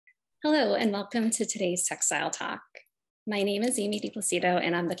Hello, and welcome to today's Textile Talk. My name is Amy DiPlacido,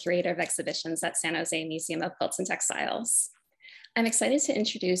 and I'm the curator of exhibitions at San Jose Museum of Quilts and Textiles. I'm excited to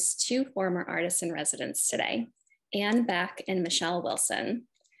introduce two former artists in residence today, Anne Beck and Michelle Wilson.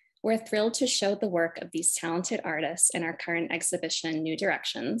 We're thrilled to show the work of these talented artists in our current exhibition, New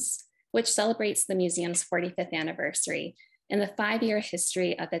Directions, which celebrates the museum's 45th anniversary and the 5-year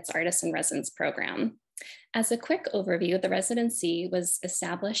history of its Artists in Residence program. As a quick overview, the residency was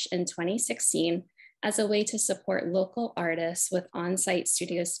established in 2016 as a way to support local artists with on-site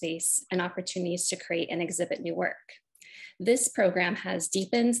studio space and opportunities to create and exhibit new work. This program has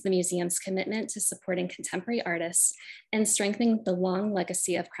deepened the museum's commitment to supporting contemporary artists and strengthening the long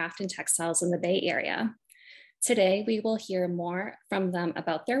legacy of craft and textiles in the Bay Area. Today, we will hear more from them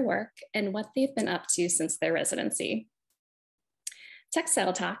about their work and what they've been up to since their residency.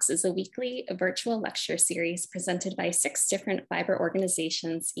 Textile Talks is a weekly virtual lecture series presented by 6 different fiber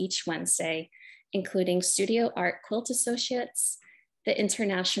organizations each Wednesday, including Studio Art Quilt Associates, the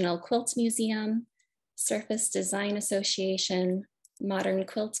International Quilt Museum, Surface Design Association, Modern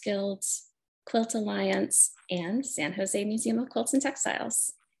Quilt Guilds, Quilt Alliance, and San Jose Museum of Quilts and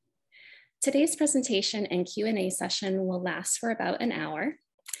Textiles. Today's presentation and Q&A session will last for about an hour.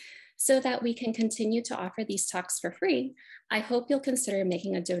 So that we can continue to offer these talks for free, I hope you'll consider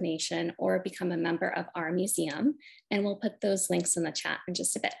making a donation or become a member of our museum, and we'll put those links in the chat in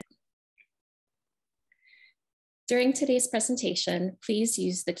just a bit. During today's presentation, please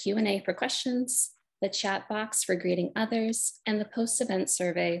use the Q&A for questions, the chat box for greeting others, and the post-event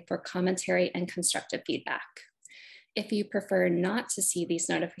survey for commentary and constructive feedback. If you prefer not to see these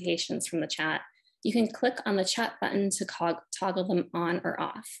notifications from the chat, you can click on the chat button to toggle them on or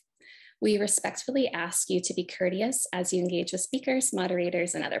off. We respectfully ask you to be courteous as you engage with speakers,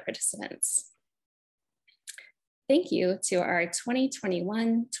 moderators, and other participants. Thank you to our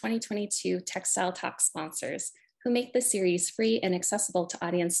 2021-2022 Textile Talk sponsors who make the series free and accessible to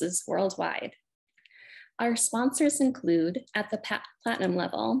audiences worldwide. Our sponsors include, at the platinum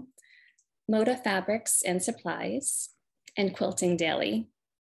level, Moda Fabrics and Supplies and Quilting Daily.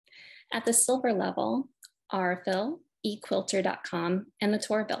 At the silver level, Arphil, eQuilter.com, and the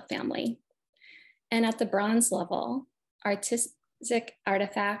Torville family. And at the bronze level, Artistic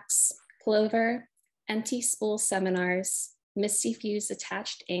Artifacts, Clover, Empty Spool Seminars, Misty Fuse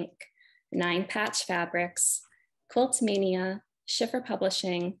Attached Ink, 9 Patch Fabrics, Quilt Mania, Schiffer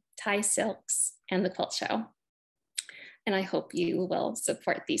Publishing, Thai Silks, and the Quilt Show. And I hope you will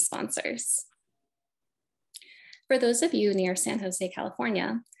support these sponsors. For those of you near San Jose,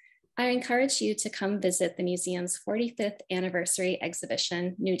 California, I encourage you to come visit the museum's 45th anniversary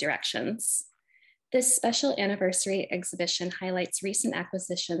exhibition, New Directions. This special anniversary exhibition highlights recent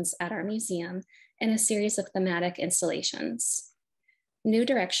acquisitions at our museum and a series of thematic installations. New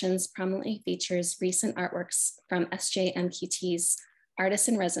Directions prominently features recent artworks from SJMQT's Artists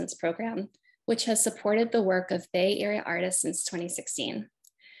in Residence program, which has supported the work of Bay Area artists since 2016.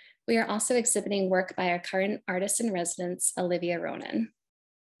 We are also exhibiting work by our current artist in residence, Olivia Ronan.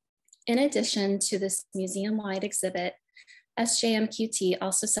 In addition to this museum-wide exhibit, SJMQT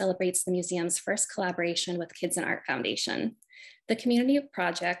also celebrates the museum's first collaboration with Kids in Art Foundation. The community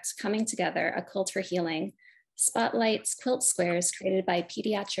project, Coming Together, A Quilt for Healing, spotlights quilt squares created by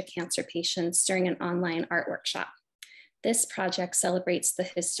pediatric cancer patients during an online art workshop. This project celebrates the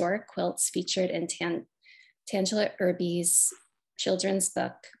historic quilts featured in Tangela Irby's children's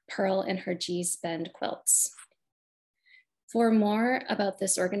book, Pearl and Her G's Bend Quilts. For more about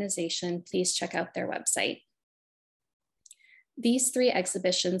this organization, please check out their website. These 3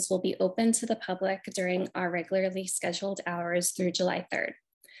 exhibitions will be open to the public during our regularly scheduled hours through July 3rd.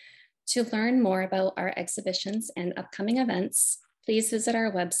 To learn more about our exhibitions and upcoming events, please visit our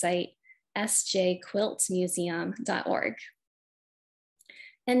website, sjquiltmuseum.org.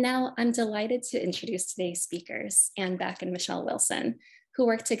 And now I'm delighted to introduce today's speakers, Anne Beck and Michelle Wilson, who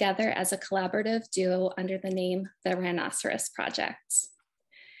work together as a collaborative duo under the name the Rhinoceros Project.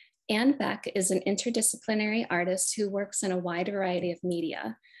 Anne Beck is an interdisciplinary artist who works in a wide variety of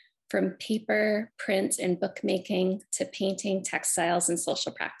media, from paper, print, and bookmaking to painting, textiles, and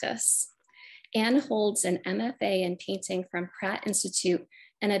social practice. Anne holds an MFA in painting from Pratt Institute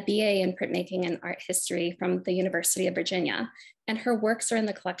and a BA in printmaking and art history from the University of Virginia, and her works are in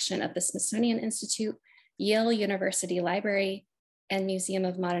the collection of the Smithsonian Institute, Yale University Library, and Museum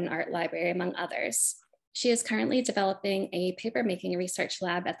of Modern Art Library, among others. She is currently developing a papermaking research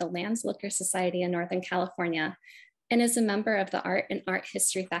lab at the Landliquor Society in Northern California and is a member of the Art and Art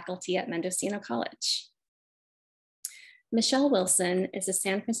History faculty at Mendocino College. Michelle Wilson is a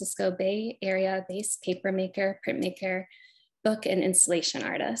San Francisco Bay Area-based papermaker, printmaker, book and installation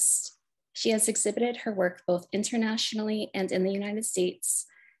artist. She has exhibited her work both internationally and in the United States,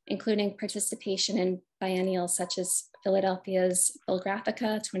 including participation in biennials such as Philadelphia's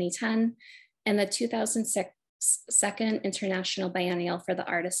Philographica 2010 and the 2006 Second International Biennial for the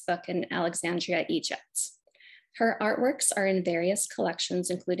Artist Book in Alexandria, Egypt. Her artworks are in various collections,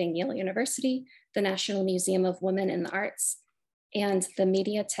 including Yale University, the National Museum of Women in the Arts, and the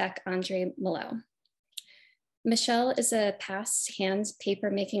Mediathèque André Malraux. Michelle is a past hand paper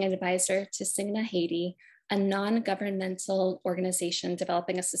making advisor to Signa Haiti, a non-governmental organization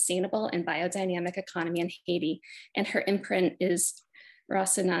developing a sustainable and biodynamic economy in Haiti, and her imprint is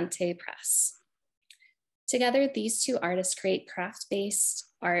Rocinante Press. Together, these two artists create craft-based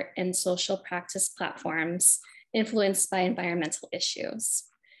art and social practice platforms influenced by environmental issues.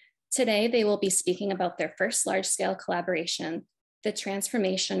 Today, they will be speaking about their first large-scale collaboration, the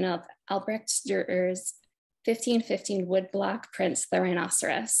transformation of Albrecht Dürer's 1515 woodblock print, The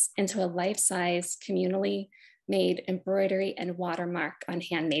Rhinoceros, into a life-size, communally made embroidery and watermark on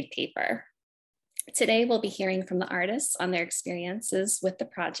handmade paper. Today, we'll be hearing from the artists on their experiences with the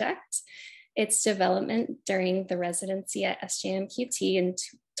project, its development during the residency at SJMQT in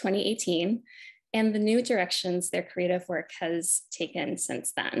 2018, and the new directions their creative work has taken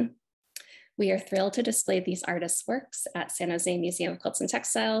since then. We are thrilled to display these artists' works at San Jose Museum of Quilts and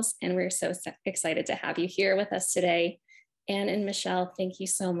Textiles, and we're so excited to have you here with us today. Anne and Michelle, thank you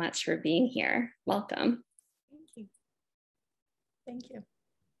so much for being here. Welcome. Thank you. Thank you.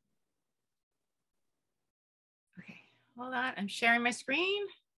 Okay, hold on, I'm sharing my screen.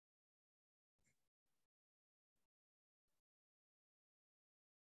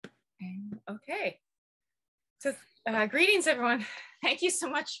 Okay, so greetings everyone. Thank you so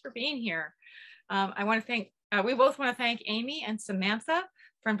much for being here. I want to thank, we both want to thank Amy and Samantha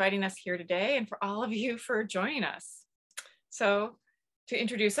for inviting us here today and for all of you for joining us. So to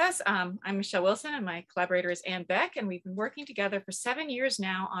introduce us, I'm Michelle Wilson and my collaborator is Anne Beck, and we've been working together for 7 years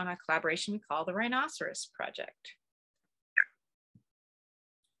now on a collaboration we call the Rhinoceros Project.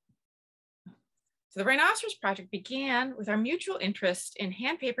 So the Rhinoceros Project began with our mutual interest in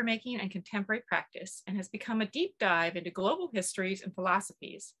hand paper making and contemporary practice, and has become a deep dive into global histories and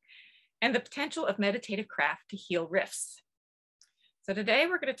philosophies, and the potential of meditative craft to heal rifts. So today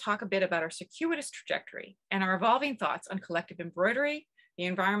we're going to talk a bit about our circuitous trajectory and our evolving thoughts on collective embroidery, the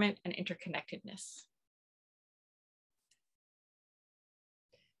environment, and interconnectedness.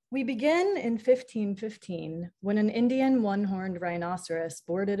 We begin in 1515, when an Indian one-horned rhinoceros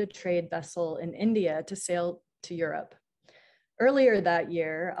boarded a trade vessel in India to sail to Europe. Earlier that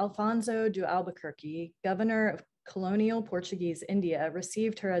year, Alfonso de Albuquerque, governor of colonial Portuguese India,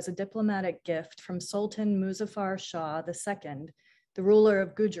 received her as a diplomatic gift from Sultan Muzaffar Shah II, the ruler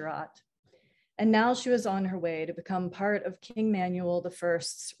of Gujarat. And now she was on her way to become part of King Manuel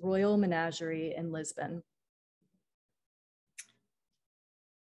I's royal menagerie in Lisbon.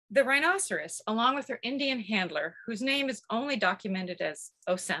 The rhinoceros, along with her Indian handler, whose name is only documented as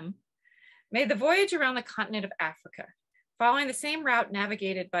Osem, made the voyage around the continent of Africa, following the same route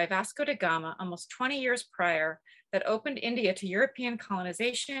navigated by Vasco da Gama almost 20 years prior that opened India to European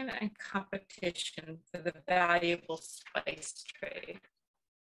colonization and competition for the valuable spice trade.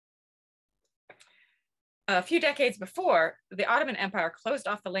 A few decades before, the Ottoman Empire closed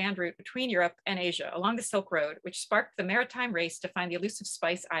off the land route between Europe and Asia along the Silk Road, which sparked the maritime race to find the elusive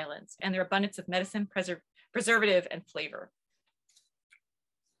spice islands and their abundance of medicine, preservative, and flavor.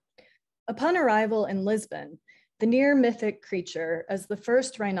 Upon arrival in Lisbon, the near mythic creature, as the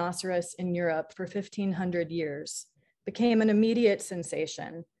first rhinoceros in Europe for 1500 years, became an immediate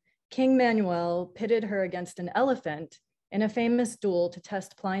sensation. King Manuel pitted her against an elephant in a famous duel to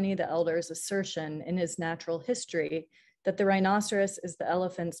test Pliny the Elder's assertion in his Natural History that the rhinoceros is the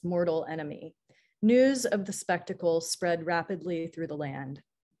elephant's mortal enemy. News of the spectacle spread rapidly through the land.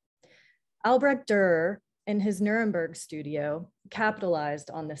 Albrecht Dürer, in his Nuremberg studio,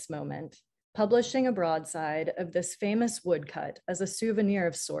 capitalized on this moment, publishing a broadside of this famous woodcut as a souvenir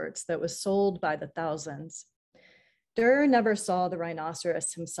of sorts that was sold by the thousands. Dürer never saw the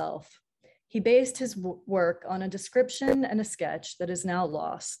rhinoceros himself. He based his work on a description and a sketch that is now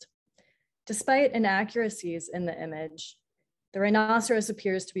lost. Despite inaccuracies in the image, the rhinoceros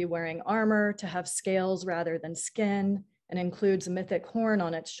appears to be wearing armor, to have scales rather than skin, and includes a mythic horn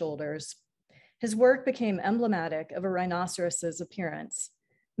on its shoulders. His work became emblematic of a rhinoceros's appearance.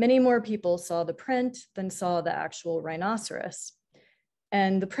 Many more people saw the print than saw the actual rhinoceros.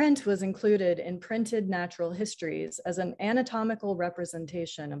 And the print was included in printed natural histories as an anatomical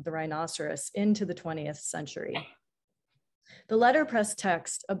representation of the rhinoceros into the 20th century. The letterpress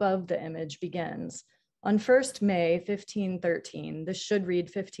text above the image begins, on 1st May 1513, this should read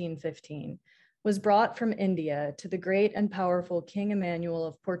 1515, was brought from India to the great and powerful King Emmanuel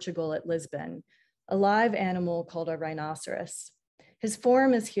of Portugal at Lisbon, a live animal called a rhinoceros. His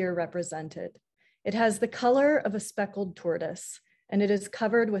form is here represented. It has the color of a speckled tortoise, and it is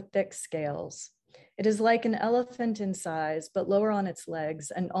covered with thick scales. It is like an elephant in size, but lower on its legs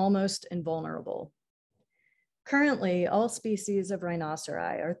and almost invulnerable. Currently, all species of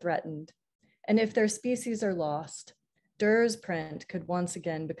rhinoceri are threatened, and if their species are lost, Dürer's print could once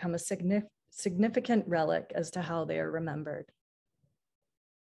again become a significant relic as to how they are remembered.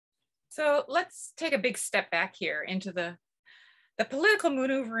 So let's take a big step back here into the political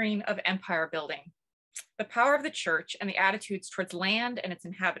maneuvering of empire building, the power of the church and the attitudes towards land and its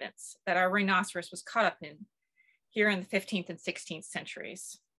inhabitants that our rhinoceros was caught up in here in the 15th and 16th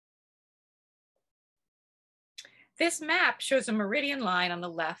centuries. This map shows a meridian line on the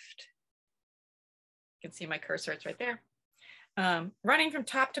left. You can see my cursor, it's right there. Running from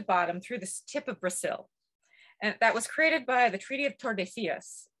top to bottom through the tip of Brazil. And that was created by the Treaty of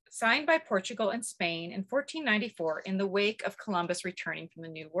Tordesillas, signed by Portugal and Spain in 1494 in the wake of Columbus returning from the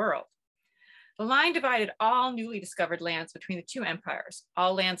New World. The line divided all newly discovered lands between the two empires.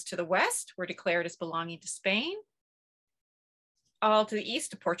 All lands to the west were declared as belonging to Spain, all to the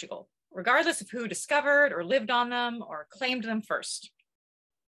east to Portugal, regardless of who discovered or lived on them or claimed them first.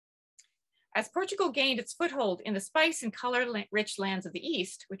 As Portugal gained its foothold in the spice and color-rich lands of the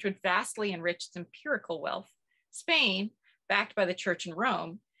East, which would vastly enrich its empirical wealth, Spain, backed by the Church in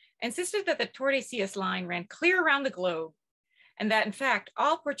Rome, insisted that the Tordesillas line ran clear around the globe, and that in fact,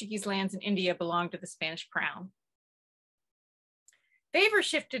 all Portuguese lands in India belonged to the Spanish crown. Favor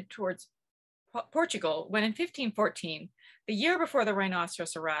shifted towards Portugal when in 1514, the year before the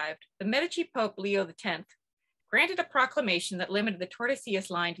rhinoceros arrived, the Medici Pope Leo X granted a proclamation that limited the Tordesillas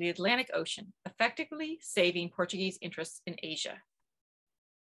line to the Atlantic Ocean, effectively saving Portuguese interests in Asia.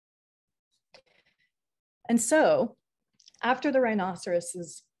 And so, after the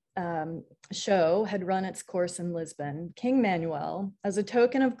rhinoceros's show had run its course in Lisbon, King Manuel, as a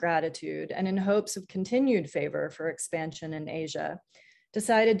token of gratitude and in hopes of continued favor for expansion in Asia,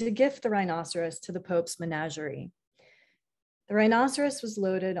 decided to gift the rhinoceros to the Pope's menagerie. The rhinoceros was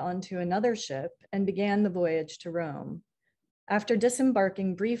loaded onto another ship and began the voyage to Rome. After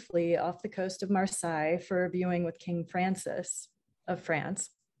disembarking briefly off the coast of Marseille for a viewing with King Francis of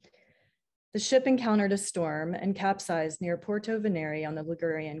France, the ship encountered a storm and capsized near Porto Venere on the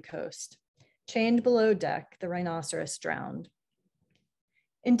Ligurian coast. Chained below deck, the rhinoceros drowned.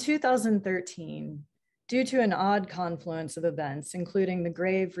 In 2013, due to an odd confluence of events, including the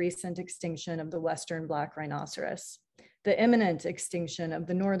grave recent extinction of the Western black rhinoceros, the imminent extinction of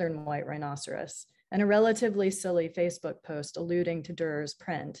the northern white rhinoceros, and a relatively silly Facebook post alluding to Dürer's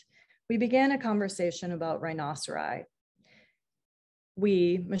print, we began a conversation about rhinoceri.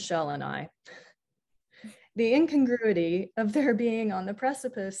 We, Michelle and I. The incongruity of their being on the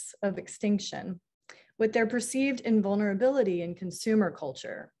precipice of extinction, with their perceived invulnerability in consumer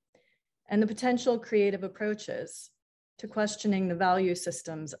culture, and the potential creative approaches to questioning the value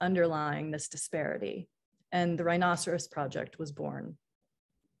systems underlying this disparity. And the Rhinoceros Project was born.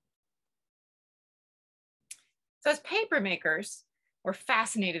 So as paper makers, we're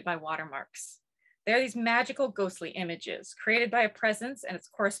fascinated by watermarks. They're these magical ghostly images created by a presence and its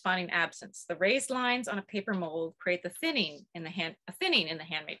corresponding absence. The raised lines on a paper mold create a thinning in the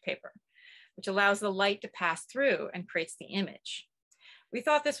handmade paper, which allows the light to pass through and creates the image. We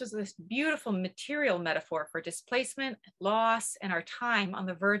thought this was this beautiful material metaphor for displacement, loss, and our time on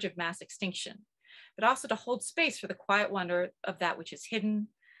the verge of mass extinction, but also to hold space for the quiet wonder of that which is hidden,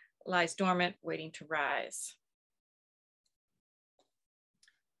 lies dormant, waiting to rise.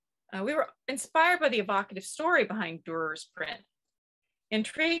 We were inspired by the evocative story behind Dürer's print,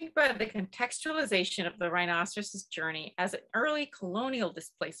 intrigued by the contextualization of the rhinoceros's journey as an early colonial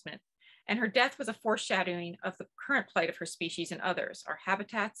displacement, and her death was a foreshadowing of the current plight of her species and others, our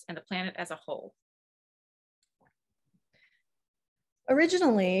habitats, and the planet as a whole.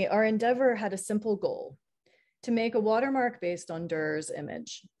 Originally, our endeavor had a simple goal: to make a watermark based on Dürer's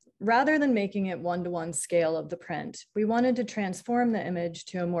image. Rather than making it one-to-one scale of the print, we wanted to transform the image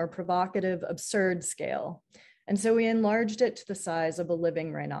to a more provocative, absurd scale. And so we enlarged it to the size of a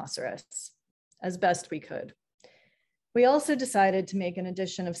living rhinoceros, as best we could. We also decided to make an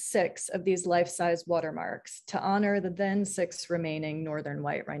edition of 6 of these life-size watermarks to honor the then 6 remaining northern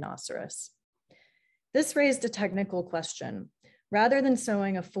white rhinoceros. This raised a technical question. Rather than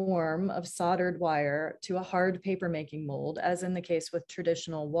sewing a form of soldered wire to a hard papermaking mold, as in the case with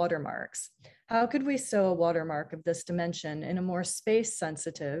traditional watermarks, how could we sew a watermark of this dimension in a more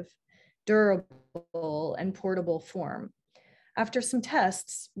space-sensitive durable, and portable form. After some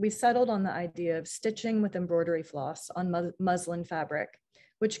tests, we settled on the idea of stitching with embroidery floss on muslin fabric,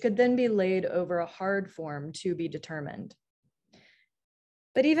 which could then be laid over a hard form to be determined.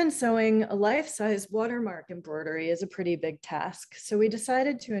 But even sewing a life-size watermark embroidery is a pretty big task, so we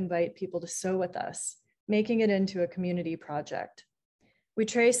decided to invite people to sew with us, making it into a community project. We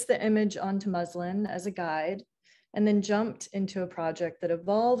traced the image onto muslin as a guide, and then jumped into a project that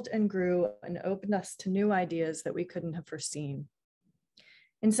evolved and grew and opened us to new ideas that we couldn't have foreseen.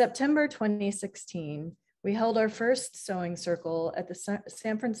 In September 2016, we held our first sewing circle at the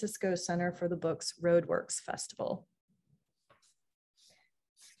San Francisco Center for the Book's Roadworks Festival.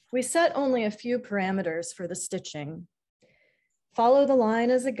 We set only a few parameters for the stitching. Follow the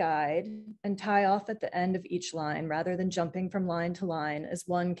line as a guide and tie off at the end of each line rather than jumping from line to line as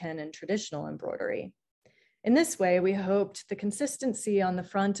one can in traditional embroidery. In this way, we hoped the consistency on the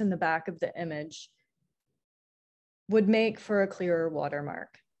front and the back of the image would make for a clearer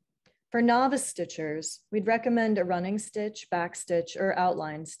watermark. For novice stitchers, we'd recommend a running stitch, back stitch, or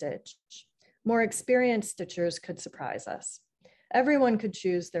outline stitch. More experienced stitchers could surprise us. Everyone could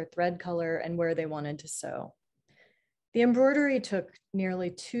choose their thread color and where they wanted to sew. The embroidery took nearly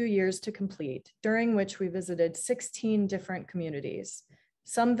 2 years to complete, during which we visited 16 different communities.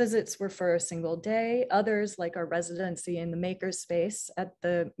 Some visits were for a single day, others, like our residency in the makerspace at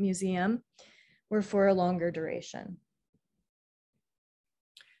the museum, were for a longer duration.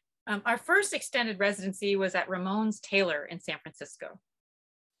 Our first extended residency was at Ramon's Tailor in San Francisco.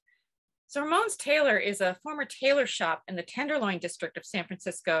 So Ramon's Tailor is a former tailor shop in the Tenderloin district of San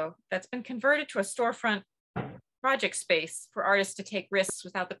Francisco that's been converted to a storefront project space for artists to take risks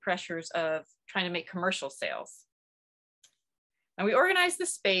without the pressures of trying to make commercial sales. And we organized the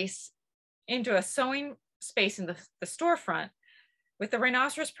space into a sewing space in the storefront with the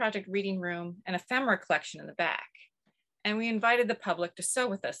Rhinoceros Project reading room and ephemera collection in the back. And we invited the public to sew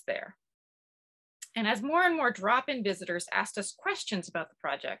with us there. And as more and more drop-in visitors asked us questions about the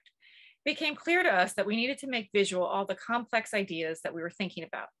project, it became clear to us that we needed to make visual all the complex ideas that we were thinking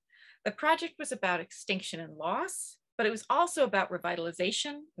about. The project was about extinction and loss, but it was also about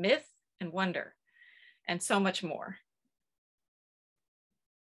revitalization, myth, and wonder, and so much more.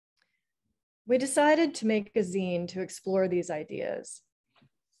 We decided to make a zine to explore these ideas.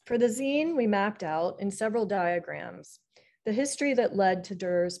 For the zine, we mapped out in several diagrams the history that led to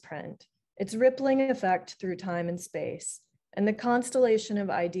Durer's print, its rippling effect through time and space, and the constellation of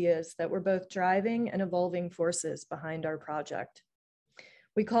ideas that were both driving and evolving forces behind our project.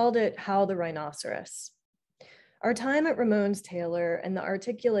 We called it How the Rhinoceros. Our time at Ramon's Tailor and the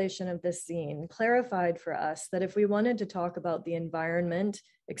articulation of this zine clarified for us that if we wanted to talk about the environment,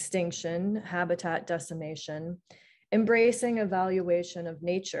 extinction, habitat decimation, embracing evaluation of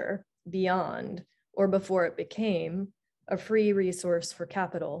nature beyond or before it became a free resource for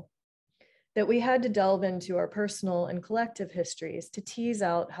capital, that we had to delve into our personal and collective histories to tease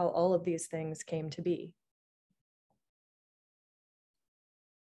out how all of these things came to be.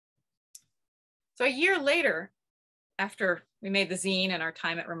 So a year later, after we made the zine and our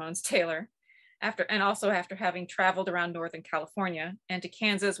time at Ramon's Tailor, and also after having traveled around Northern California and to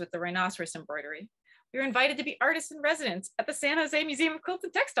Kansas with the Rhinoceros embroidery, we were invited to be artists in residence at the San Jose Museum of Quilts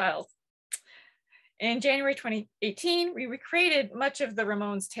and Textiles. In January 2018, we recreated much of the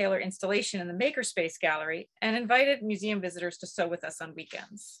Ramon's Tailor installation in the Makerspace Gallery and invited museum visitors to sew with us on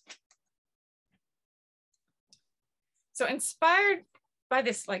weekends. So inspired by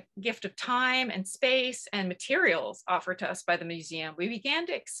this gift of time and space and materials offered to us by the museum, we began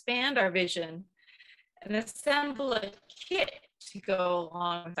to expand our vision and assemble a kit to go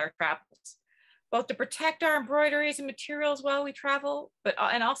along with our travels, both to protect our embroideries and materials while we travel,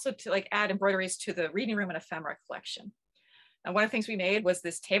 and also to add embroideries to the reading room and ephemera collection. And one of the things we made was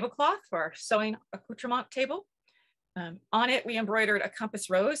this tablecloth for our sewing accoutrement table. On it, we embroidered a compass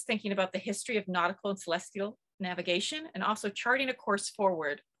rose, thinking about the history of nautical and celestial navigation, and also charting a course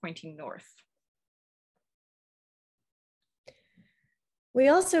forward, pointing north. We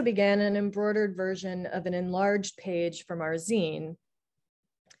also began an embroidered version of an enlarged page from our zine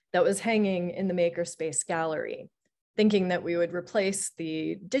that was hanging in the Makerspace Gallery, thinking that we would replace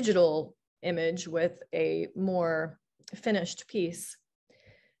the digital image with a more finished piece.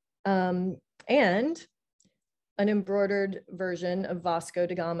 And an embroidered version of Vasco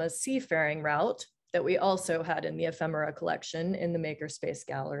da Gama's seafaring route that we also had in the ephemera collection in the Makerspace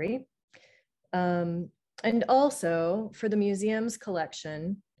Gallery. And also for the museum's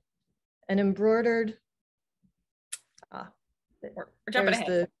collection, an embroidered, we're jumping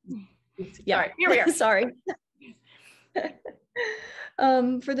ahead. Yeah, Sorry, here we are. Sorry.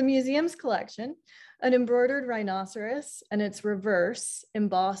 For the museum's collection, an embroidered rhinoceros and its reverse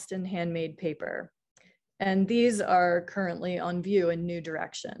embossed in handmade paper. And these are currently on view in new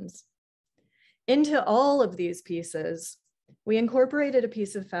directions. Into all of these pieces, we incorporated a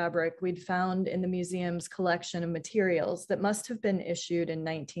piece of fabric we'd found in the museum's collection of materials that must have been issued in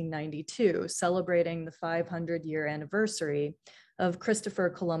 1992, celebrating the 500-year anniversary of Christopher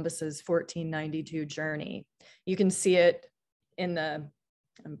Columbus's 1492 journey. You can see it in the,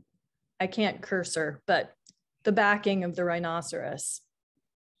 I can't cursor, but the backing of the rhinoceros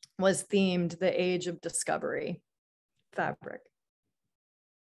was themed the Age of Discovery fabric.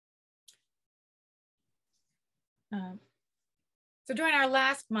 So during our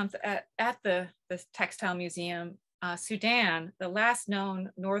last month at the Textile Museum, Sudan, the last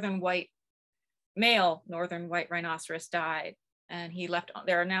known male northern white rhinoceros died, and he left.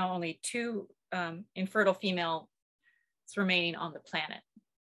 There are now only 2 infertile females remaining on the planet.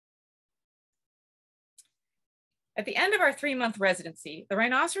 At the end of our 3-month residency, the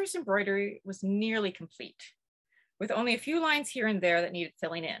rhinoceros embroidery was nearly complete, with only a few lines here and there that needed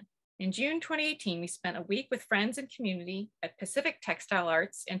filling in. In June 2018, we spent a week with friends and community at Pacific Textile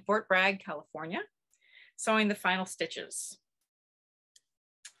Arts in Fort Bragg, California, sewing the final stitches.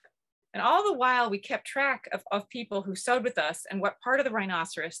 And all the while, we kept track of people who sewed with us and what part of the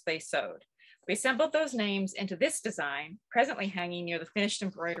rhinoceros they sewed. We assembled those names into this design, presently hanging near the finished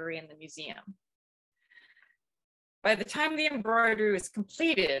embroidery in the museum. By the time the embroidery was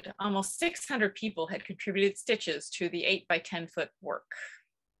completed, almost 600 people had contributed stitches to the 8 by 10 foot work.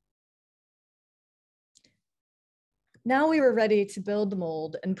 Now we were ready to build the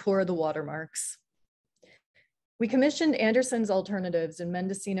mold and pour the watermarks. We commissioned Anderson's Alternatives in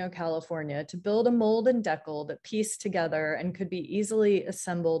Mendocino, California to build a mold and decal that pieced together and could be easily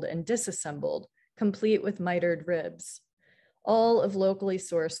assembled and disassembled, complete with mitered ribs, all of locally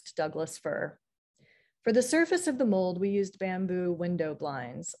sourced Douglas fir. For the surface of the mold, we used bamboo window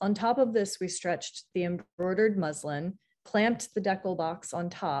blinds. On top of this, we stretched the embroidered muslin, clamped the decal box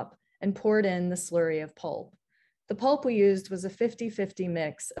on top, and poured in the slurry of pulp. The pulp we used was a 50-50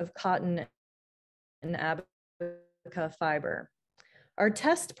 mix of cotton and abaca fiber. Our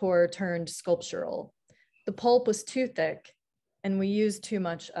test pour turned sculptural. The pulp was too thick, and we used too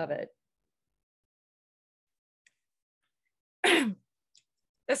much of it.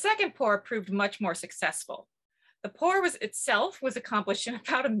 The second pour proved much more successful. The pour itself was accomplished in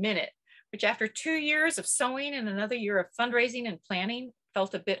about a minute, which after 2 years of sewing and another year of fundraising and planning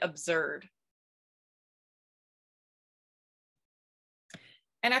felt a bit absurd.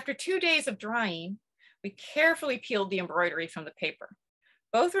 And after 2 days of drying, we carefully peeled the embroidery from the paper.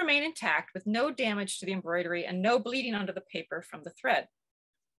 Both remain intact with no damage to the embroidery and no bleeding onto the paper from the thread.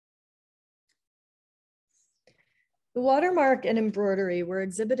 The watermark and embroidery were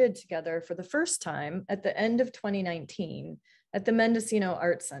exhibited together for the first time at the end of 2019 at the Mendocino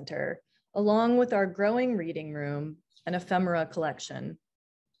Art Center, along with our growing reading room and ephemera collection.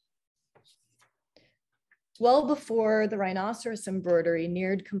 Well before the rhinoceros embroidery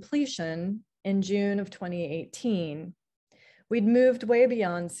neared completion in June of 2018, we'd moved way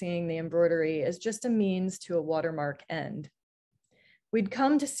beyond seeing the embroidery as just a means to a watermark end. We'd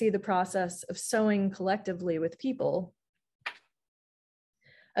come to see the process of sewing collectively with people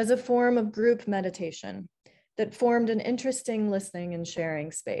as a form of group meditation that formed an interesting listening and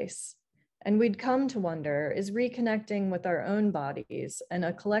sharing space. And we'd come to wonder, is reconnecting with our own bodies and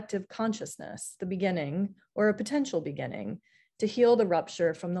a collective consciousness the beginning or a potential beginning to heal the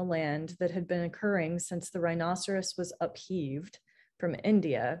rupture from the land that had been occurring since the rhinoceros was upheaved from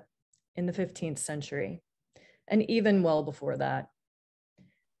India in the 15th century, and even well before that.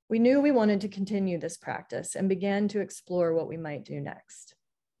 We knew we wanted to continue this practice and began to explore what we might do next.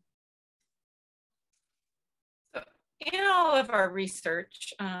 In all of our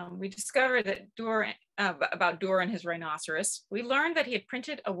research, we discovered that about Durer and his rhinoceros. We learned that he had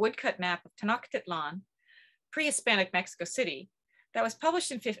printed a woodcut map of Tenochtitlan, pre-Hispanic Mexico City, that was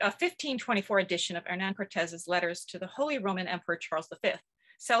published in a 1524 edition of Hernán Cortés's letters to the Holy Roman Emperor Charles V,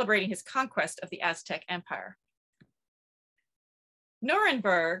 celebrating his conquest of the Aztec Empire.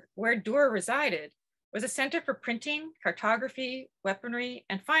 Nuremberg, where Durer resided, was a center for printing, cartography, weaponry,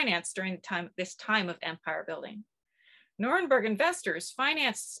 and finance during this time of empire building. Nuremberg investors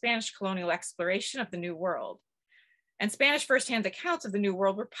financed Spanish colonial exploration of the New World, and Spanish firsthand accounts of the New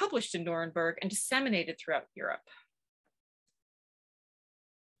World were published in Nuremberg and disseminated throughout Europe.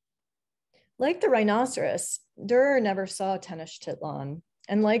 Like the rhinoceros, Durer never saw Tenochtitlan,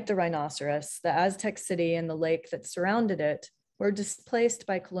 and like the rhinoceros, the Aztec city and the lake that surrounded it were displaced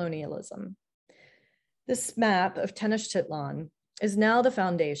by colonialism. This map of Tenochtitlan is now the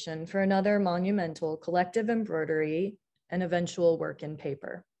foundation for another monumental collective embroidery and eventual work in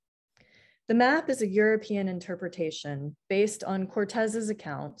paper. The map is a European interpretation based on Cortez's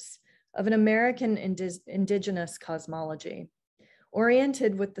accounts of an American indigenous cosmology.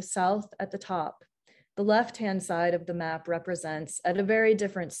 Oriented with the south at the top, the left-hand side of the map represents, at a very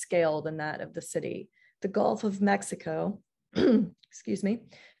different scale than that of the city, the Gulf of Mexico, excuse me,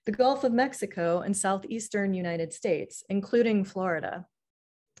 the Gulf of Mexico and southeastern United States, including Florida.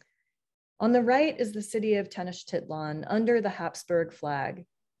 On the right is the city of Tenochtitlan under the Habsburg flag,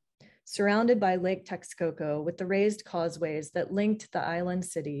 surrounded by Lake Texcoco with the raised causeways that linked the island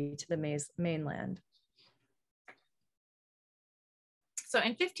city to the mainland. So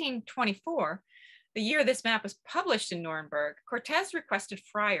in 1524, the year this map was published in Nuremberg, Cortez requested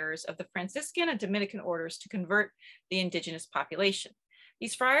friars of the Franciscan and Dominican orders to convert the indigenous population.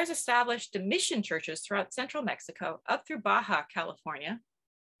 These friars established mission churches throughout central Mexico, up through Baja California,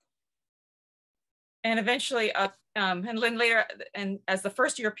 and eventually up, and then later, and as the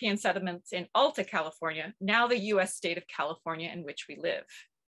first European settlements in Alta California, now the US state of California in which we live.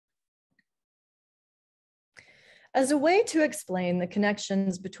 As a way to explain the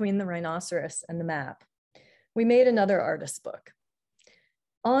connections between the rhinoceros and the map, we made another artist's book.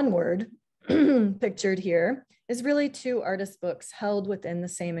 Onward, pictured here, is really two artist books held within the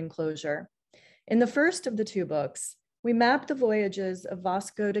same enclosure. In the first of the two books, we map the voyages of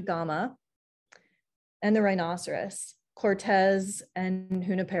Vasco da Gama and the rhinoceros, Cortez and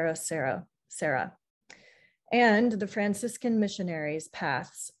Junipero Serra, and the Franciscan missionaries'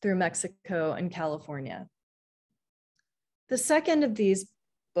 paths through Mexico and California. The second of these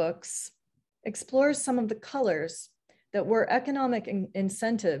books explores some of the colors that were economic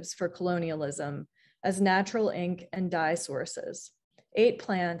incentives for colonialism as natural ink and dye sources, 8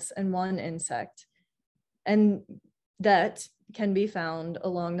 plants and 1 insect, and that can be found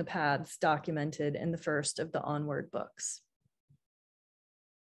along the paths documented in the first of the Onward books.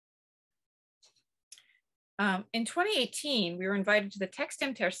 In 2018, we were invited to the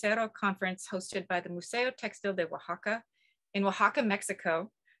Textem Tercero conference hosted by the Museo Textil de Oaxaca in Oaxaca,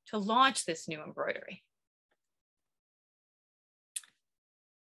 Mexico, to launch this new embroidery.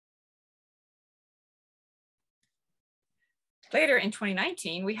 Later in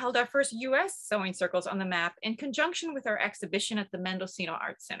 2019, we held our first US sewing circles on the map in conjunction with our exhibition at the Mendocino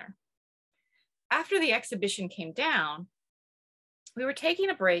Art Center. After the exhibition came down, we were taking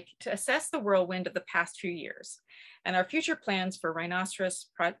a break to assess the whirlwind of the past few years and our future plans for rhinoceros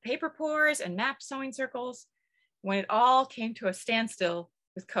paper pours and map sewing circles when it all came to a standstill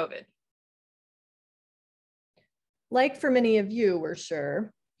with COVID. Like for many of you, we're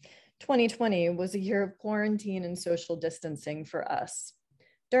sure, 2020 was a year of quarantine and social distancing for us.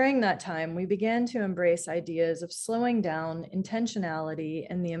 During that time, we began to embrace ideas of slowing down, intentionality,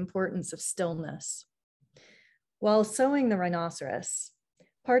 and the importance of stillness. While sewing the rhinoceros,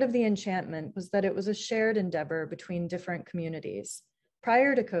 part of the enchantment was that it was a shared endeavor between different communities.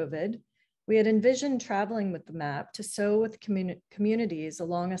 Prior to COVID, we had envisioned traveling with the map to sew with communities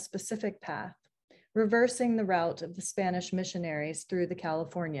along a specific path, reversing the route of the Spanish missionaries through the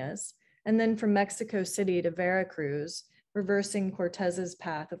Californias, and then from Mexico City to Veracruz, reversing Cortez's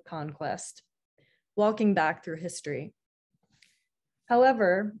path of conquest, walking back through history.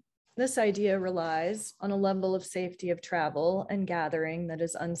 However, this idea relies on a level of safety of travel and gathering that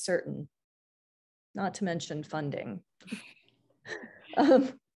is uncertain, not to mention funding.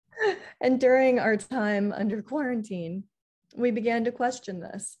 And during our time under quarantine, we began to question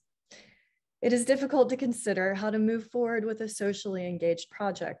this. It is difficult to consider how to move forward with a socially engaged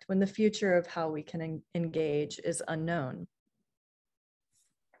project when the future of how we can engage is unknown.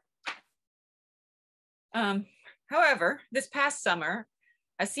 However, this past summer,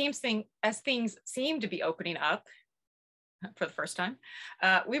 as things seem to be opening up for the first time,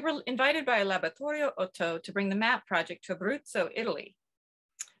 we were invited by Laboratorio Otto to bring the map project to Abruzzo, Italy,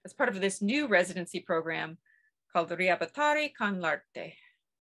 as part of this new residency program called Revitalization con l'arte.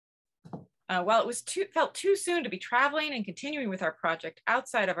 While it felt too soon to be traveling and continuing with our project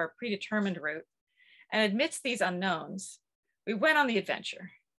outside of our predetermined route, and amidst these unknowns, we went on the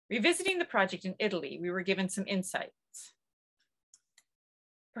adventure. Revisiting the project in Italy, we were given some insights.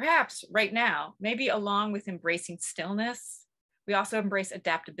 Perhaps right now, maybe along with embracing stillness, we also embrace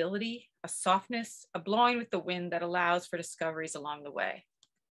adaptability, a softness, a blowing with the wind that allows for discoveries along the way.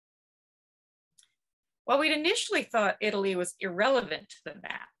 While we'd initially thought Italy was irrelevant to the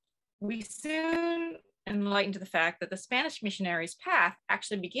map, we soon enlightened to the fact that the Spanish missionaries' path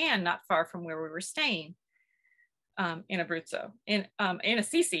actually began not far from where we were staying in Abruzzo, in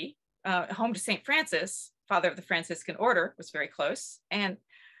Assisi, home to St. Francis, father of the Franciscan order, was very close. And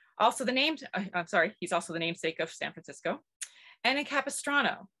also the name, I'm sorry, he's also the namesake of San Francisco. And in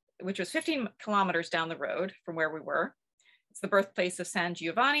Capistrano, which was 15 kilometers down the road from where we were. It's the birthplace of San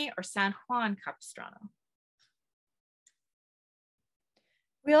Giovanni or San Juan Capistrano.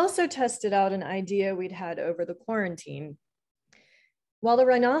 We also tested out an idea we'd had over the quarantine. While the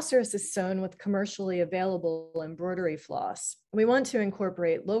rhinoceros is sewn with commercially available embroidery floss, we want to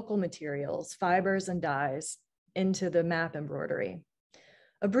incorporate local materials, fibers, and dyes into the map embroidery.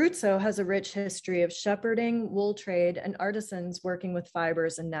 Abruzzo has a rich history of shepherding, wool trade, and artisans working with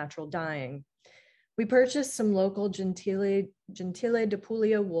fibers and natural dyeing. We purchased some local Gentile de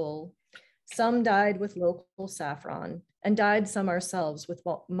Puglia wool, some dyed with local saffron, and dyed some ourselves with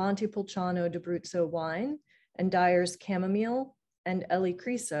Montepulciano d'Abruzzo wine and dyer's chamomile and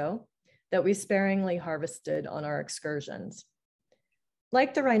Elicriso that we sparingly harvested on our excursions.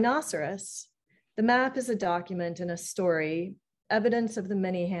 Like the rhinoceros, the map is a document and a story, evidence of the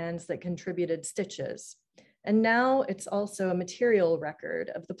many hands that contributed stitches. And now it's also a material record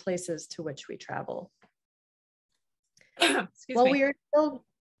of the places to which we travel. While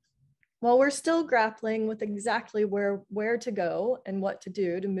we're still grappling with exactly where to go and what to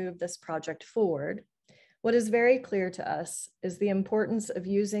do to move this project forward, what is very clear to us is the importance of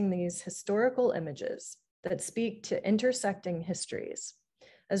using these historical images that speak to intersecting histories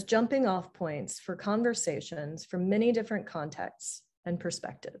as jumping off points for conversations from many different contexts and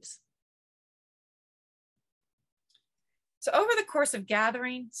perspectives. So over the course of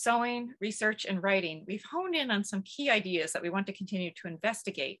gathering, sewing, research, and writing, we've honed in on some key ideas that we want to continue to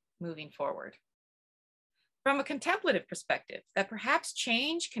investigate moving forward. From a contemplative perspective, that perhaps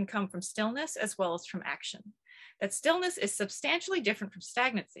change can come from stillness as well as from action. That stillness is substantially different from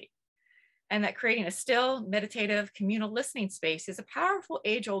stagnancy, and that creating a still, meditative, communal listening space is a powerful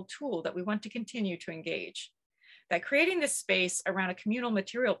age-old tool that we want to continue to engage. That creating this space around a communal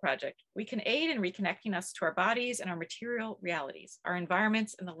material project, we can aid in reconnecting us to our bodies and our material realities, our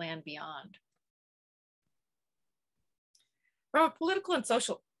environments, and the land beyond. From a political and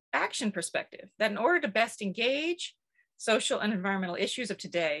social action perspective, that in order to best engage social and environmental issues of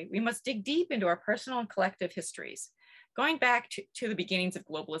today, we must dig deep into our personal and collective histories, going back to the beginnings of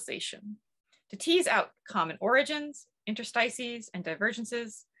globalization, to tease out common origins, interstices, and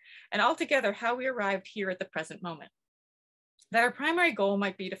divergences, and altogether how we arrived here at the present moment. That our primary goal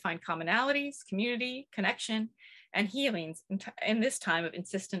might be to find commonalities, community, connection, and healings in this time of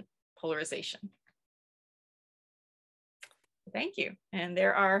insistent polarization. Thank you. And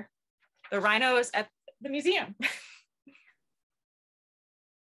there are the rhinos at the museum.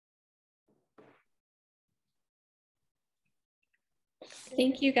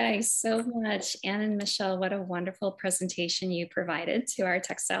 Thank you guys so much. Anne and Michelle, what a wonderful presentation you provided to our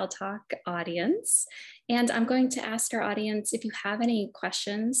Textile Talk audience. And I'm going to ask our audience, if you have any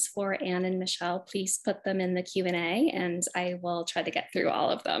questions for Anne and Michelle, please put them in the Q&A and I will try to get through all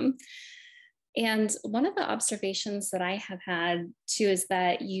of them. And one of the observations that I have had too is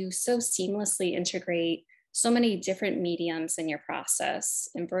that you so seamlessly integrate so many different mediums in your process,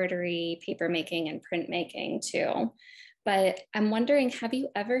 embroidery, paper making, and print making too. But I'm wondering, have you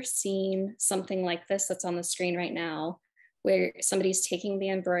ever seen something like this that's on the screen right now, where somebody's taking the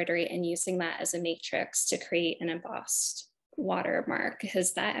embroidery and using that as a matrix to create an embossed watermark?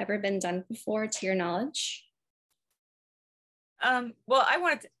 Has that ever been done before, to your knowledge? Well,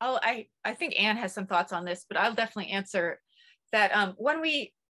 I think Anne has some thoughts on this, but I'll definitely answer that. When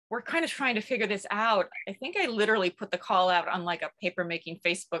we were kind of trying to figure this out, I think I literally put the call out on like a paper making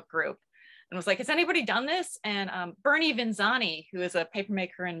Facebook group and was like, has anybody done this? And Bernie Vinzani, who is a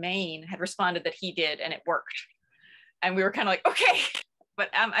papermaker in Maine, had responded that he did and it worked. And we were kind of like, okay, but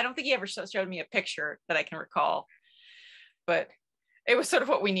I don't think he ever showed me a picture that I can recall, but it was sort of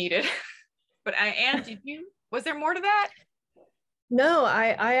what we needed. But Anne, was there more to that? No,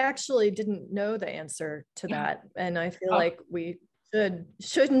 I actually didn't know the answer to that. And I feel like we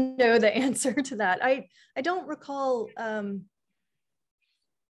should know the answer to that. I don't recall,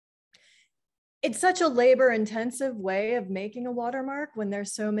 it's such a labor intensive way of making a watermark when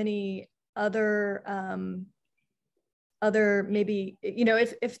there's so many other maybe, you know,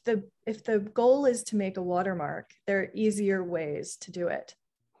 if the goal is to make a watermark, there are easier ways to do it.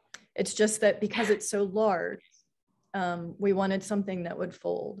 It's just that because it's so large, we wanted something that would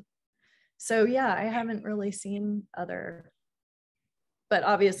fold. So yeah, I haven't really seen other, but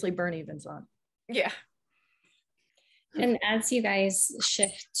obviously Bernie Vinzant. Yeah. And as you guys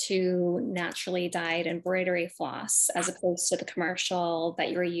shift to naturally dyed embroidery floss, as opposed to the commercial that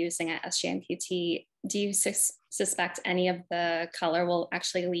you were using at SJMQT, do you suspect any of the color will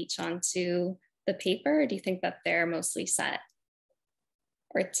actually leach onto the paper? Or do you think that they're mostly set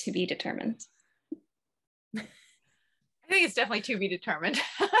or to be determined? I think it's definitely to be determined.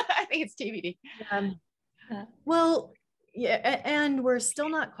 I think it's TBD. Well, yeah, and we're still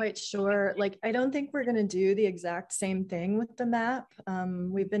not quite sure. Like, I don't think we're going to do the exact same thing with the map.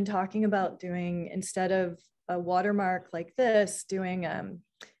 We've been talking about doing, instead of a watermark like this, doing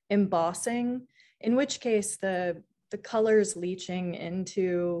embossing, in which case the colors leaching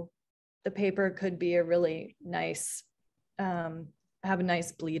into the paper could be a really nice, have a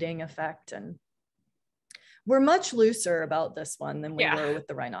nice bleeding effect. And we're much looser about this one than we were with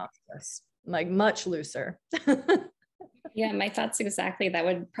the rhinoceros, like much looser. Yeah, my thoughts exactly. That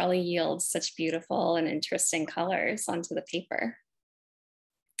would probably yield such beautiful and interesting colors onto the paper.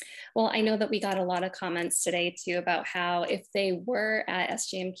 Well, I know that we got a lot of comments today too about how if they were at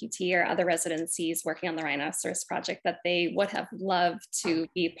SJMQT or other residencies working on the Rhinoceros Project, that they would have loved to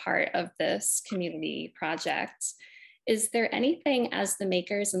be part of this community project. Is there anything, as the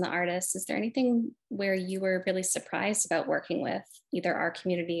makers and the artists, is there anything where you were really surprised about working with either our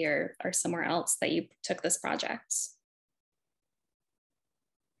community or somewhere else that you took this project?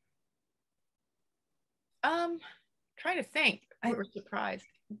 Trying to think. We were surprised.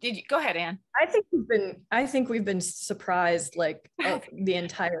 Did you go ahead, Anne? I think we've been surprised like the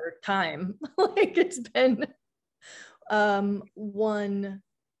entire time. Like it's been one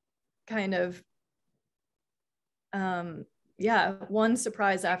kind of one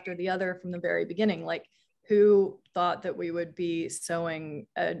surprise after the other from the very beginning. Like, who thought that we would be sewing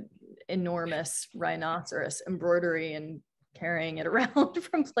an enormous rhinoceros embroidery and carrying it around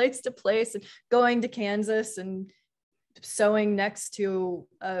from place to place and going to Kansas and sewing next to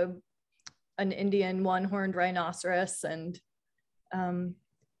an Indian one-horned rhinoceros. And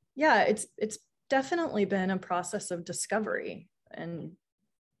it's definitely been a process of discovery and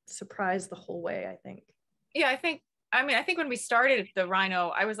surprise the whole way, I think. Yeah, I think when we started the Rhino,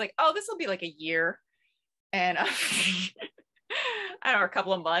 I was like, oh, this will be like a year. And I don't know, a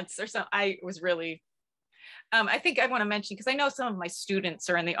couple of months or so. I was really, I think I want to mention, because I know some of my students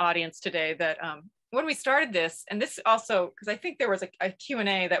are in the audience today, that when we started this, and this also, because I think there was a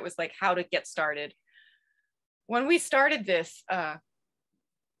Q&A that was like how to get started. When we started this,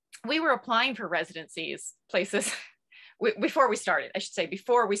 we were applying for residencies, places, before we started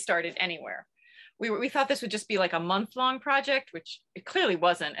anywhere. We thought this would just be like a month-long project, which it clearly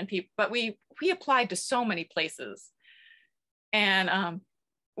wasn't. But we applied to so many places, and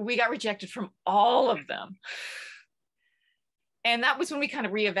we got rejected from all of them. And that was when we kind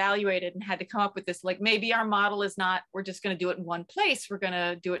of reevaluated and had to come up with this, like, maybe our model is not, we're just going to do it in one place. We're going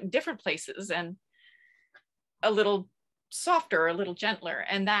to do it in different places and a little softer, a little gentler.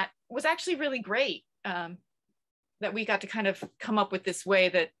 And that was actually really great, that we got to kind of come up with this way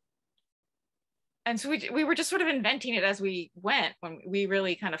that, and so we were just sort of inventing it as we went, when we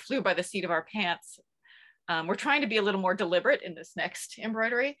really kind of flew by the seat of our pants. We're trying to be a little more deliberate in this next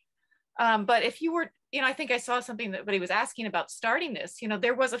embroidery. But if you were, I think I saw something that he was asking about starting this.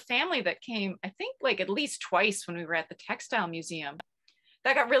 There was a family that came, I think, like at least twice when we were at the Textile Museum,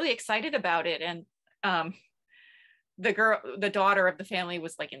 that got really excited about it. And the daughter of the family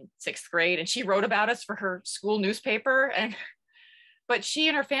was like in 6th grade, and she wrote about us for her school newspaper. But she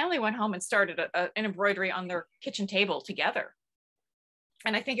and her family went home and started an embroidery on their kitchen table together.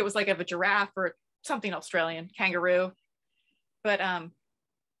 And I think it was like of a giraffe or something Australian, kangaroo. But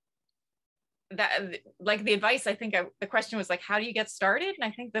that, like, the advice, I think the question was like, how do you get started? And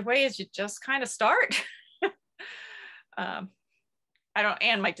I think the way is you just kind of start. Anne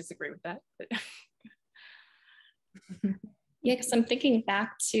might disagree with that. But. Yeah, because I'm thinking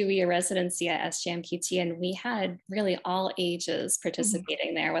back to your residency at SJMQT, and we had really all ages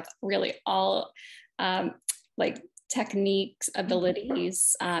participating there with really all like techniques,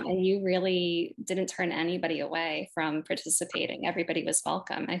 abilities, and you really didn't turn anybody away from participating. Everybody was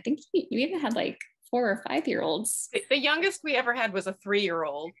welcome. I think you even had like 4 or 5-year-olds. The youngest we ever had was a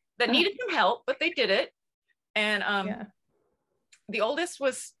 3-year-old that needed some help, but they did it. And the oldest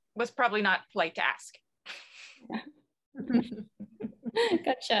was probably not polite to ask. Yeah.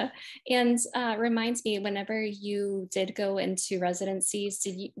 Gotcha. And reminds me, whenever you did go into residencies,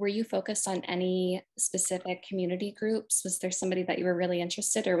 were you focused on any specific community groups? Was there somebody that you were really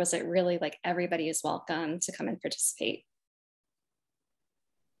interested, or was it really like everybody is welcome to come and participate?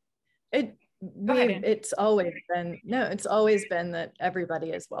 It's always been that everybody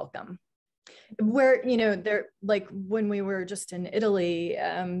is welcome. Where, you know, there, like when we were just in Italy,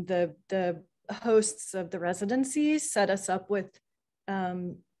 the hosts of the residencies set us up with,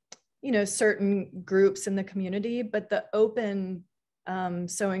 you know, certain groups in the community, but the open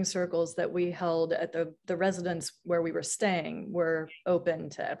sewing circles that we held at the residence where we were staying were open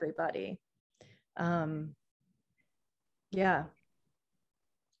to everybody. Yeah.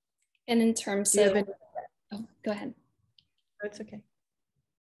 And in terms of, oh, go ahead. Oh, it's okay.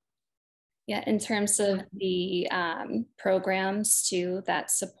 Yeah, in terms of the programs too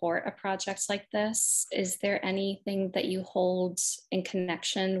that support a project like this, is there anything that you hold in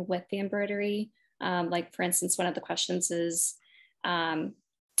connection with the embroidery? Like for instance, one of the questions is,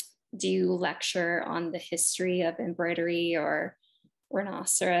 do you lecture on the history of embroidery or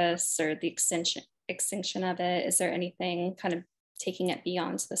rhinoceros or the extinction of it? Is there anything kind of taking it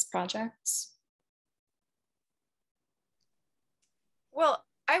beyond this project? Well,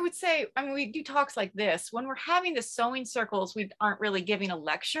 I would say, I mean, we do talks like this. When we're having the sewing circles, we aren't really giving a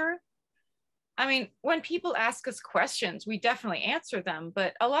lecture. I mean, when people ask us questions, we definitely answer them,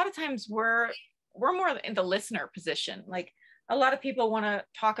 but a lot of times we're more in the listener position. Like a lot of people want to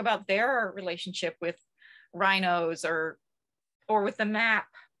talk about their relationship with rhinos or with the map,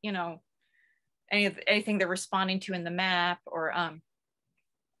 you know, anything they're responding to in the map, or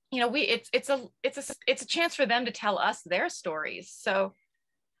you know, it's a chance for them to tell us their stories. So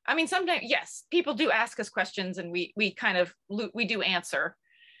I mean, sometimes, yes, people do ask us questions and we do answer,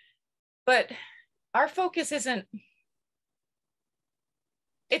 but our focus isn't,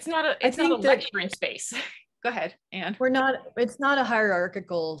 it's not a lecturing space. Go ahead, Anne. It's not a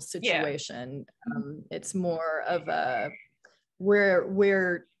hierarchical situation. Yeah. It's more of a,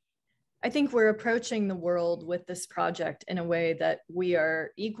 I think we're approaching the world with this project in a way that we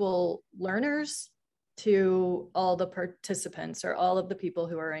are equal learners to all the participants or all of the people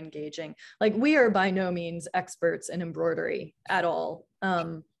who are engaging. Like, we are by no means experts in embroidery at all.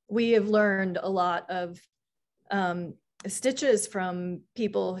 We have learned a lot of stitches from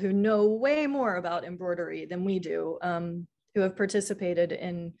people who know way more about embroidery than we do, who have participated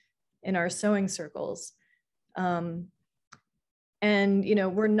in our sewing circles. And, you know,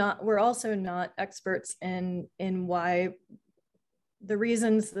 we're also not experts in why the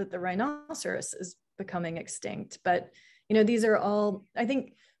reasons that the rhinoceros is becoming extinct. But, you know, these are all, I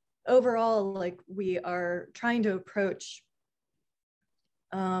think overall, like, we are trying to approach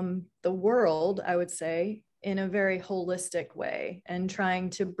the world, I would say, in a very holistic way, and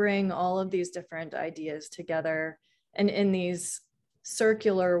trying to bring all of these different ideas together and in these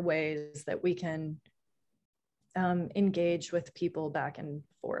circular ways that we can engage with people back and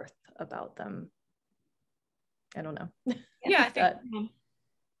forth about them. I don't know. Yeah, I think,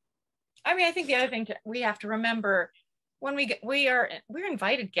 I mean, I think the other thing we have to remember when we're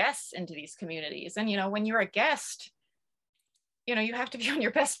invited guests into these communities, and, you know, when you're a guest, you know, you have to be on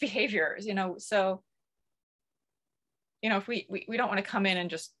your best behaviors, you know, so, you know, if we don't want to come in and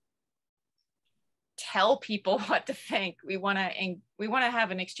just tell people what to think. We want to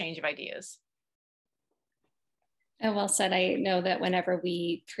have an exchange of ideas. Oh, well said. I know that whenever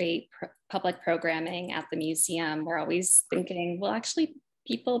we create public programming at the museum, we're always thinking, will actually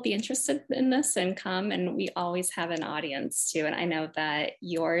people be interested in this and come? And we always have an audience too. And I know that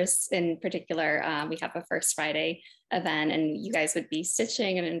yours in particular, we have a First Friday event and you guys would be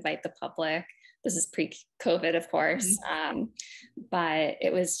stitching and invite the public. This is pre-COVID, of course, but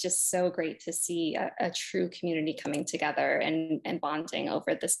it was just so great to see a true community coming together and bonding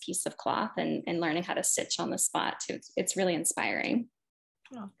over this piece of cloth and learning how to stitch on the spot too. It's really inspiring.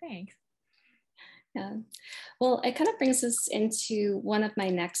 Oh, thanks. Yeah. Well, it kind of brings us into one of my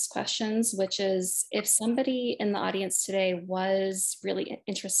next questions, which is, if somebody in the audience today was really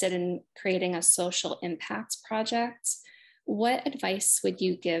interested in creating a social impact project, what advice would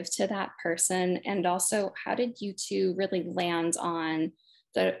you give to that person? And also, how did you two really land on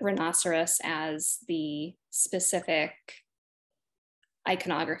the rhinoceros as the specific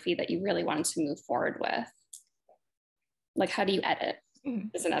iconography that you really wanted to move forward with? Like, how do you edit?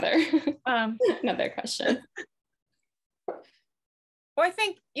 Is another another question. Well, I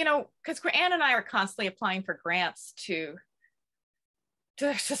think, you know, because Anne and I are constantly applying for grants to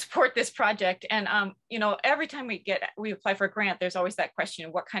support this project, and you know, every time we apply for a grant, there's always that question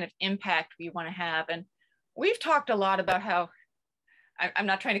of what kind of impact we want to have. And we've talked a lot about how, I'm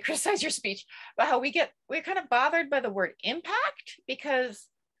not trying to criticize your speech, but how we're kind of bothered by the word impact, because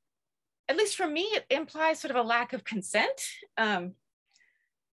at least for me, it implies sort of a lack of consent.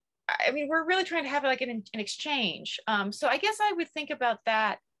 I mean, we're really trying to have like an exchange. So I guess I would think about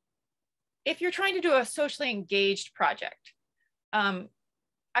that. If you're trying to do a socially engaged project,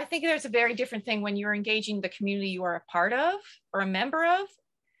 I think there's a very different thing when you're engaging the community you are a part of or a member of.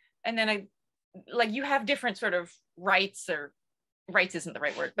 And then like you have different sort of rights, or rights isn't the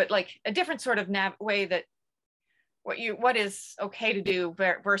right word, but like a different sort of way that what is okay to do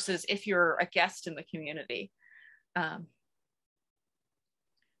versus if you're a guest in the community. But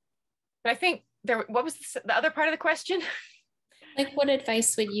I think what was the other part of the question? Like, what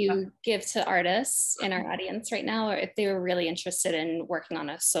advice would you give to artists in our audience right now, or if they were really interested in working on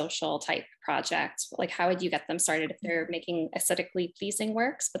a social type project? Like, how would you get them started if they're making aesthetically pleasing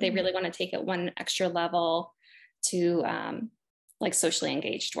works, but they really want to take it one extra level to like socially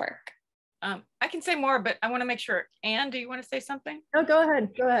engaged work? I can say more, but I want to make sure. Anne, do you want to say something? No, go ahead.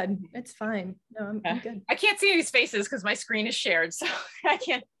 Go ahead. It's fine. No, I'm good. I can't see any faces because my screen is shared, so I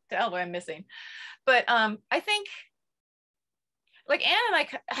can't tell what I'm missing. But I think, like Anne and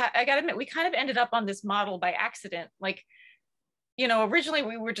I gotta admit, we kind of ended up on this model by accident. Like, you know, originally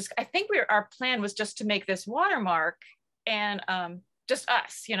we were just, I think our plan was just to make this watermark and just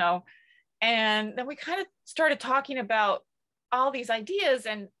us, you know. And then we kind of started talking about all these ideas,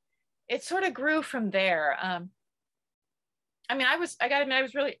 and it sort of grew from there. I mean, I gotta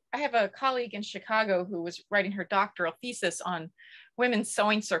admit, I have a colleague in Chicago who was writing her doctoral thesis on women's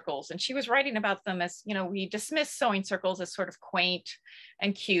sewing circles. And she was writing about them as, you know, we dismiss sewing circles as sort of quaint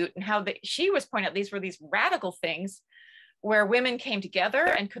and cute, and how she was pointing out these were these radical things where women came together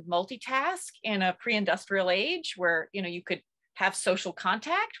and could multitask in a pre-industrial age where, you know, you could have social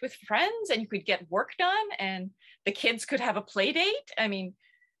contact with friends and you could get work done and the kids could have a play date. I mean,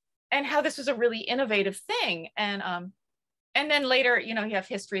 and how this was a really innovative thing. And then later, you know, you have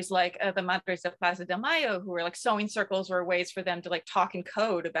histories like the Madres de Plaza de Mayo, who were like sewing circles were ways for them to like talk in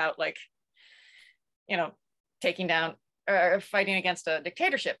code about like, you know, taking down or fighting against a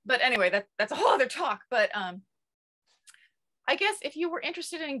dictatorship. But anyway, that's a whole other talk. But I guess if you were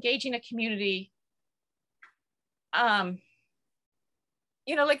interested in engaging a community,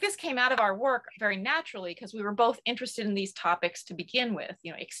 you know, like this came out of our work very naturally because we were both interested in these topics to begin with,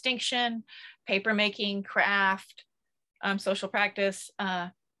 you know, extinction, papermaking, craft, social practice.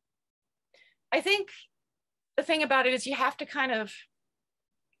 I think the thing about it is you have to kind of,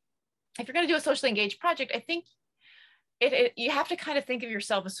 if you're going to do a socially engaged project, I think you have to kind of think of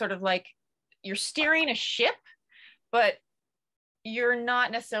yourself as sort of like you're steering a ship, but you're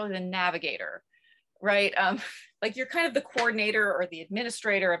not necessarily the navigator, right? Like you're kind of the coordinator or the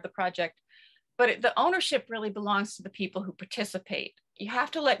administrator of the project, but the ownership really belongs to the people who participate. You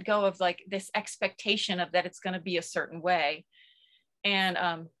have to let go of like this expectation of that it's going to be a certain way,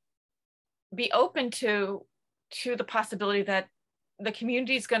 and be open to the possibility that the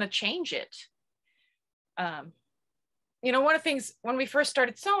community is going to change it. You know, one of the things when we first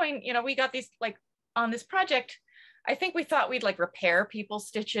started sewing, you know, we got these like on this project, I think we thought we'd like repair people's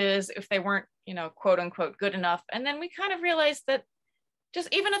stitches if they weren't, you know, quote unquote good enough. And then we kind of realized that just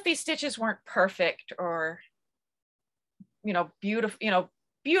even if these stitches weren't perfect or, you know,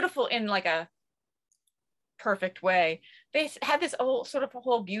 beautiful in like a perfect way, they had this whole sort of a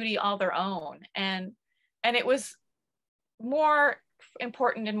whole beauty all their own. And it was more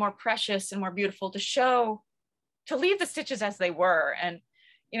important and more precious and more beautiful to leave the stitches as they were. And,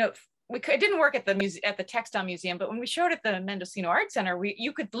 you know, it didn't work at the Textile Museum, but when we showed at the Mendocino Art Center,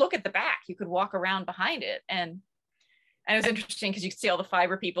 you could look at the back, you could walk around behind it. And it was interesting because you could see all the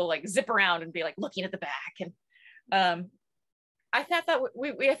fiber people like zip around and be like looking at the back. And I thought that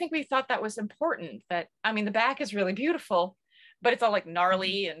I think we thought that was important, that, I mean, the back is really beautiful, but it's all like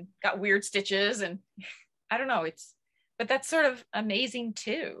gnarly and got weird stitches. And I don't know, but that's sort of amazing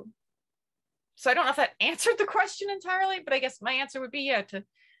too. So I don't know if that answered the question entirely, but I guess my answer would be, yeah, to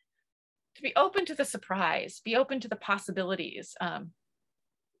be open to the surprise, be open to the possibilities, to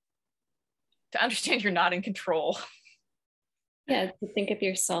understand you're not in control. Yeah, to think of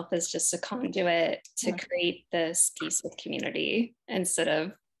yourself as just a conduit to create this piece with community instead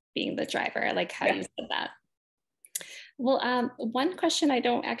of being the driver, like how you said that. Well, one question I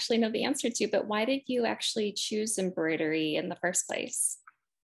don't actually know the answer to, but why did you actually choose embroidery in the first place?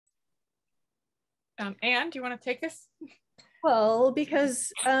 Anne, do you want to take this? Well,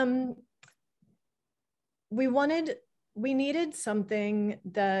 because we needed something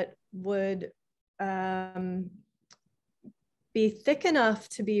that would be thick enough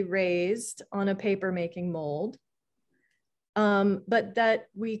to be raised on a paper making mold, but that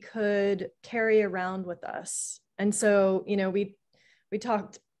we could carry around with us. And so, you know, we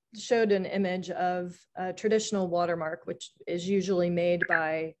showed an image of a traditional watermark, which is usually made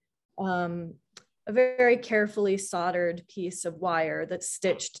by a very carefully soldered piece of wire that's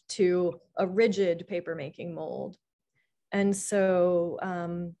stitched to a rigid paper making mold. And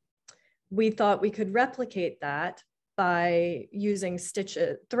so we thought we could replicate that by using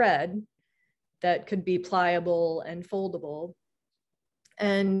thread that could be pliable and foldable.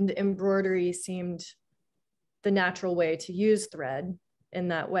 And embroidery seemed the natural way to use thread in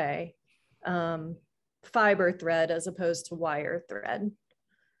that way. Fiber thread as opposed to wire thread.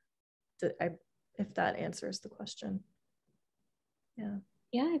 If that answers the question. Yeah.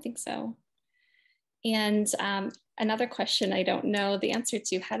 Yeah, I think so. And another question I don't know the answer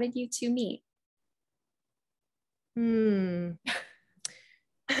to, how did you two meet?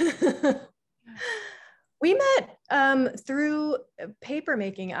 We met through paper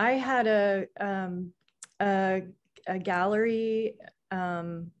making. I had a gallery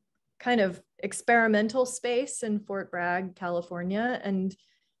kind of experimental space in Fort Bragg, California. And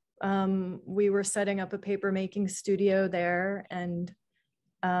we were setting up a paper making studio there. And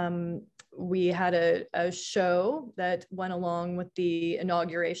we had a show that went along with the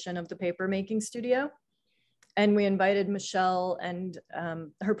inauguration of the paper making studio. And we invited Michelle and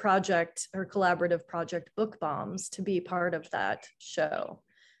her collaborative project Book Bombs to be part of that show.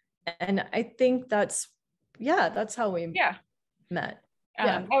 And I think that's how we met.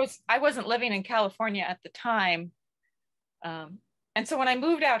 Yeah. I wasn't living in California at the time. And so when I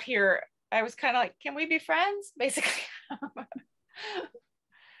moved out here, I was kind of like, can we be friends? Basically.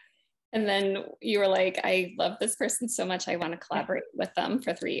 And then you were like, I love this person so much, I want to collaborate with them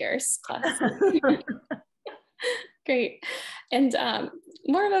for 3 years plus. Great. And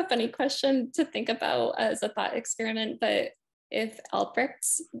more of a funny question to think about as a thought experiment, but if Albrecht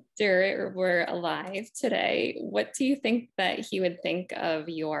Dürer were alive today, what do you think that he would think of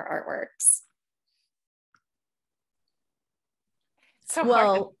your artworks? So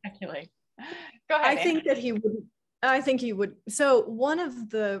hard to speculate. Go ahead. I think he would. So one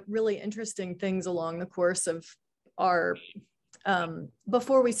of the really interesting things along the course of our,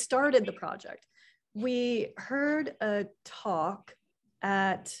 before we started the project, we heard a talk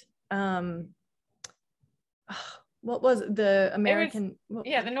at, what was it? The American?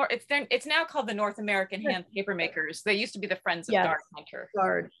 It's now called the North American Hand Paper Makers. They used to be the Friends of Dart Hunter.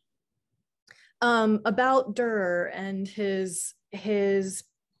 About Durer and the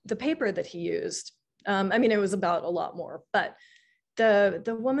paper that he used. I mean, it was about a lot more, but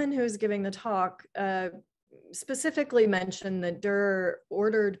the woman who was giving the talk specifically mentioned that Durer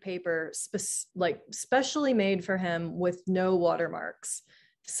ordered paper specially made for him with no watermarks.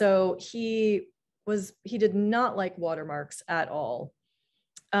 So he did not like watermarks at all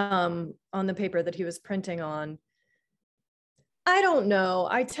on the paper that he was printing on. I don't know.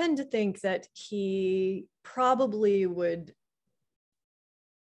 I tend to think that he probably would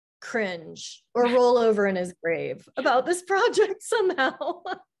cringe or roll over in his grave about this project somehow.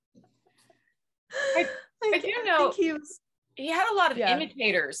 I do know he had a lot of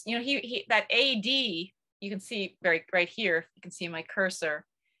imitators. You know, he that AD, you can see right here, you can see my cursor.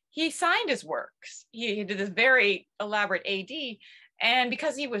 He signed his works. He did this very elaborate AD. And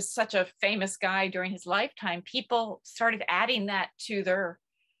because he was such a famous guy during his lifetime, people started adding that to their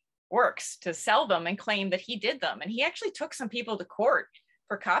works to sell them and claim that he did them. And he actually took some people to court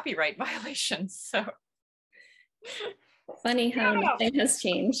for copyright violations. So funny how nothing has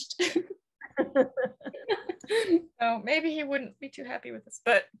changed. So maybe he wouldn't be too happy with this,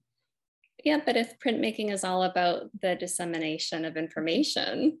 but yeah, but if printmaking is all about the dissemination of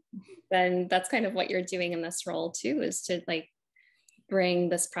information, then that's kind of what you're doing in this role too, is to like bring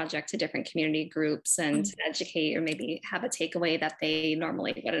this project to different community groups and to educate or maybe have a takeaway that they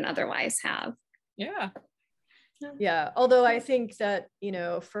normally wouldn't otherwise have. Yeah, although I think that, you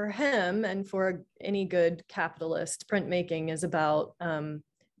know, for him and for any good capitalist, printmaking is about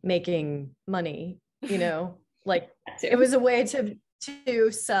making money, you know, like it was a way to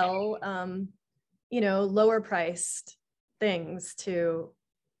sell, you know, lower priced things to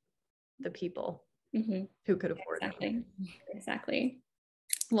the people who could afford it. Exactly.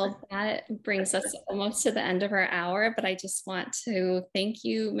 Well, that brings us almost to the end of our hour, but I just want to thank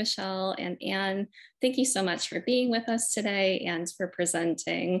you, Michelle and Anne. Thank you so much for being with us today and for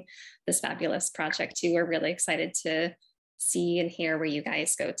presenting this fabulous project too. We're really excited to see and hear where you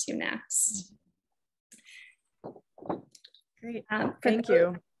guys go to next. Great. Thank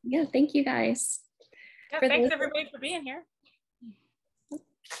you. Yeah, thank you guys. Yeah, thanks everybody for being here.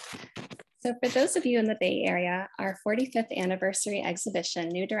 So for those of you in the Bay Area, our 45th anniversary exhibition,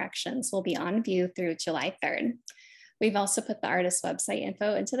 New Directions, will be on view through July 3rd. We've also put the artist website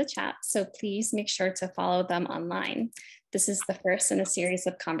info into the chat, so please make sure to follow them online. This is the first in a series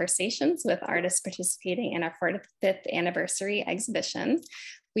of conversations with artists participating in our 45th anniversary exhibition.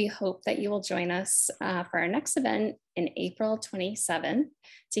 We hope that you will join us for our next event in April 27th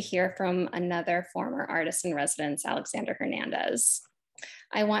to hear from another former artist in residence, Alexander Hernandez.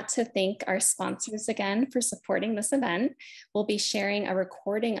 I want to thank our sponsors again for supporting this event. We'll be sharing a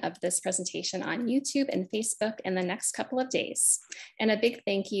recording of this presentation on YouTube and Facebook in the next couple of days. And a big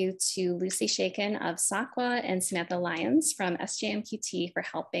thank you to Lucy Shaken of SACWA and Samantha Lyons from SJMQT for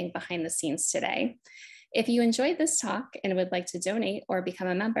helping behind the scenes today. If you enjoyed this talk and would like to donate or become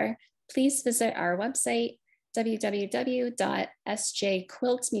a member, please visit our website,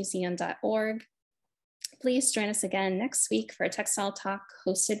 www.sjquiltmuseum.org. Please join us again next week for a Textile Talk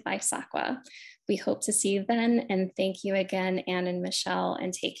hosted by SACWA. We hope to see you then, and thank you again, Anne and Michelle,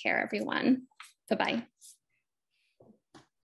 and take care, everyone. Bye-bye.